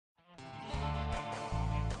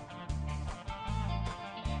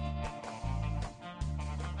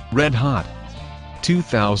Red Hot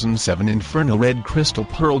 2007 Inferno Red Crystal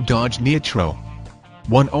Pearl Dodge Nitro.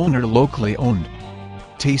 One owner, locally owned.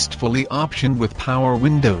 Tastefully optioned with power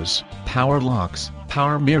windows, power locks,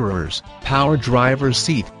 power mirrors, power driver's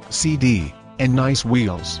seat, CD, and nice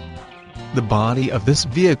wheels. The body of this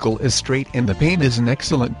vehicle is straight and the paint is in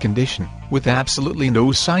excellent condition, with absolutely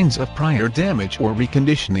no signs of prior damage or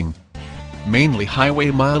reconditioning. Mainly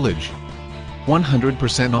highway mileage. 100%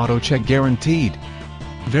 AutoCheck guaranteed.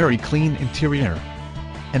 Very clean interior.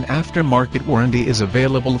 An aftermarket warranty is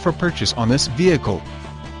available for purchase on this vehicle.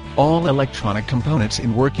 All electronic components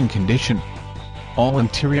in working condition. All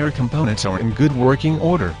interior components are in good working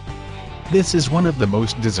order. This is one of the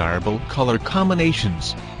most desirable color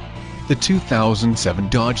combinations. The 2007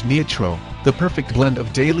 Dodge Nitro, the perfect blend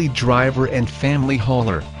of daily driver and family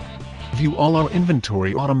hauler. View all our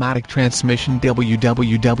inventory. Automatic transmission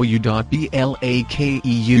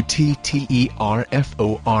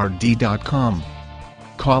www.blakeutterford.com.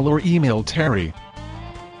 Call or email Terry